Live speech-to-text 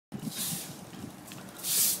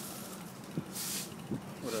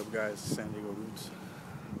up, guys? San Diego Roots.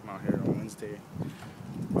 I'm out here on Wednesday.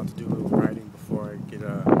 About to do a little riding before I get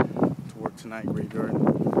to work tonight, graveyard.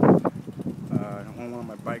 I'm on one of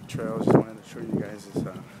my bike trails. Just wanted to show you guys this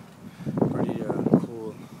pretty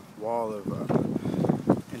cool wall of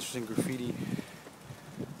interesting graffiti.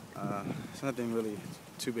 It's nothing really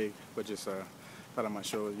too big, but just thought I might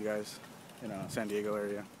show you guys in San Diego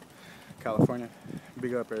area, California.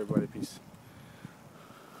 Big up, everybody. Peace.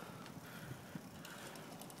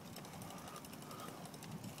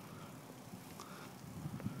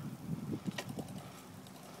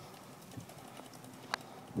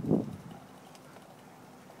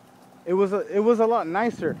 It was a lot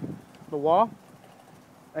nicer, the wall.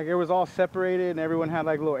 Like, it was all separated and everyone had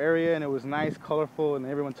like a little area, and it was nice, colorful, and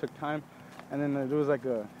everyone took time. And then there was like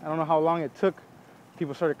I don't know how long it took.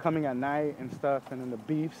 People started coming at night and stuff, and then the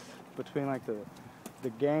beefs between like the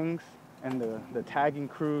gangs and the tagging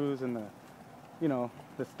crews and the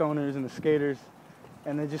stoners and the skaters,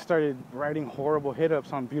 and they just started writing horrible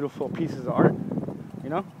hit-ups on beautiful pieces of art,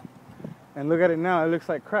 And look at it now, it looks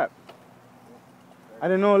like crap. I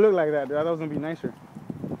didn't know it looked like that, dude. I thought it was gonna be nicer.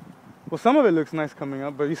 Well, some of it looks nice coming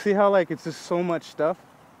up, but you see how like it's just so much stuff?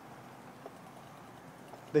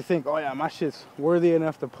 They think, oh yeah, my shit's worthy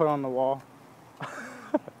enough to put on the wall.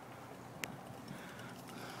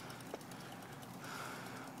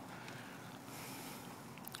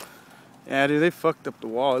 Yeah, dude, they fucked up the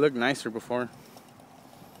wall. It looked nicer before.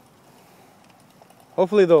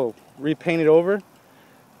 Hopefully they'll repaint it over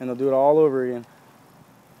and they'll do it all over again.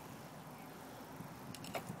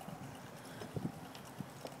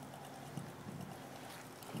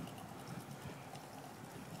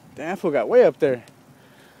 Damn, fool got way up there. Yeah,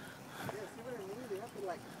 see what I mean? They have to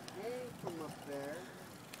like hang from up there.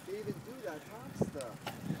 They even do that top stuff.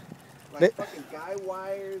 Like fucking guy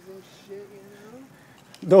wires and shit,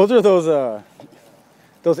 Those are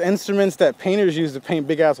those instruments that painters use to paint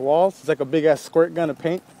big ass walls. It's like a big ass squirt gun of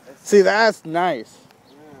paint. See, that's nice.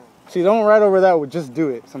 Yeah. See, don't write over that with just do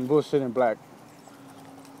it. Some bullshit in black.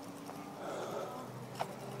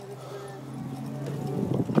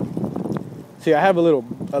 See, I have a little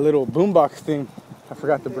boombox thing I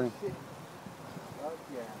forgot to bring.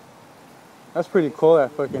 That's pretty cool,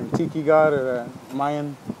 that fucking tiki god or that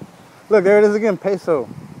Mayan. Look, there it is again, peso.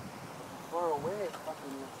 Far away,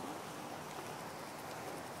 fucking.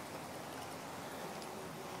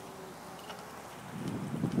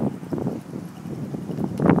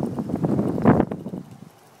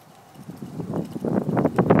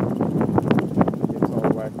 It's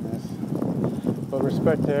all whackness. But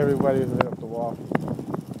respect to everybody that